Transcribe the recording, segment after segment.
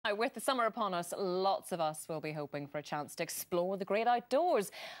Now, with the summer upon us, lots of us will be hoping for a chance to explore the great outdoors.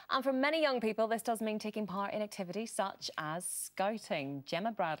 And for many young people, this does mean taking part in activities such as scouting.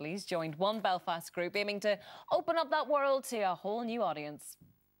 Gemma Bradley's joined one Belfast group aiming to open up that world to a whole new audience.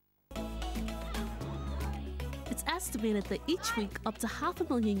 It's estimated that each week up to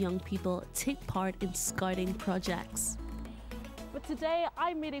 500,000 young people take part in scouting projects. But today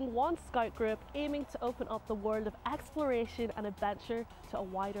I'm meeting one scout group aiming to open up the world of exploration and adventure to a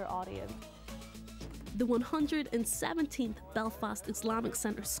wider audience. The 117th Belfast Islamic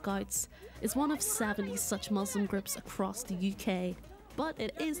Centre Scouts is one of 70 such Muslim groups across the UK, but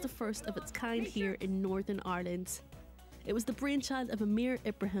it is the first of its kind here in Northern Ireland. It was the brainchild of Emyr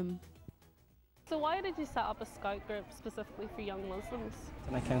Ibrahim. So why did you set up a scout group specifically for young Muslims?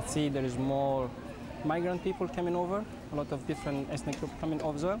 And I can see there is more migrant people coming over, a lot of different ethnic groups coming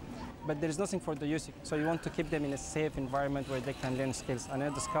over, but there is nothing for the youth. So you want to keep them in a safe environment where they can learn skills, and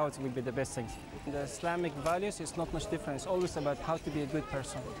the scouts will be the best things. The Islamic values is not much different. It's always about how to be a good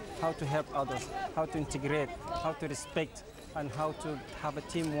person, how to help others, how to integrate, how to respect, and how to have a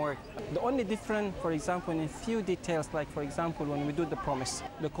teamwork. The only difference, for example, in a few details, like for example, when we do the promise,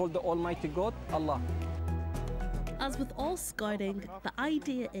 they call the Almighty God, Allah. As with all scouting, the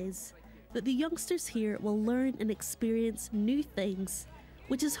idea is that the youngsters here will learn and experience new things,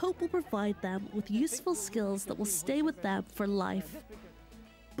 which is hope will provide them with useful skills that will stay with them for life.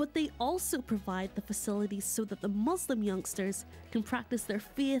 But they also provide the facilities so that the Muslim youngsters can practice their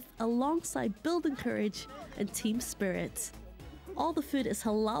faith alongside building courage and team spirit. All the food is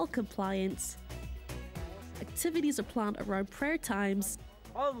halal compliant. Activities are planned around prayer times.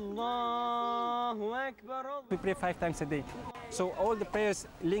 Allahu Akbar. We pray 5 times a day. So all the prayers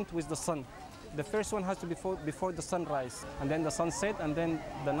linked with the sun. The first one has to be before the sunrise, and then the sunset, and then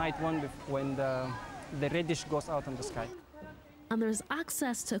the night one when the reddish goes out in the sky. And there's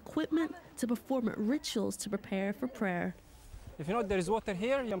access to equipment to perform rituals to prepare for prayer. If you know there is water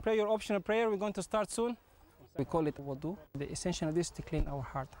here, you can pray your optional prayer. We're going to start soon. We call it wudu. The essential of this is to clean our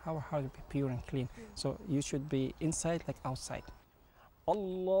heart. Our heart will be pure and clean. So you should be inside like outside.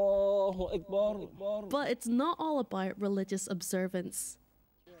 Allahu Akbar. But it's not all about religious observance.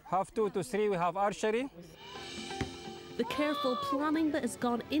 2 to 3 we have archery. The careful planning that has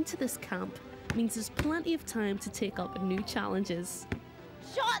gone into this camp means there's plenty of time to take up new challenges.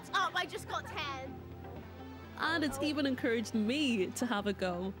 Shut up, I just got 10. And it's even encouraged me to have a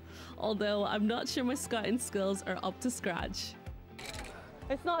go, although I'm not sure my scouting skills are up to scratch.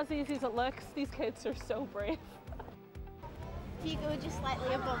 It's not as easy as it looks. These kids are so brave. If you go just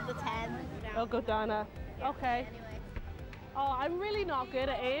slightly above the 10. I'll go down a... Okay. Oh, I'm really not good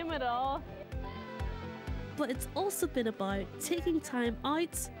at aim at all. But it's also been about taking time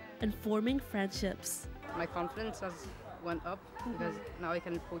out and forming friendships. My confidence has went up because now I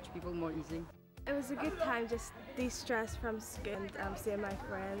can approach people more easily. It was a good time, just de-stress from school and seeing my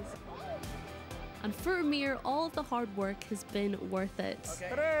friends. And for Emyr, all of the hard work has been worth it.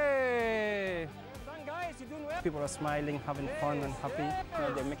 Okay. Well done, guys. You're doing well. People are smiling, having fun and happy. You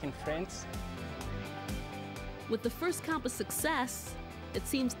know, they're making friends. With the first camp a success, it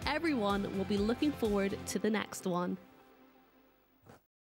seems everyone will be looking forward to the next one.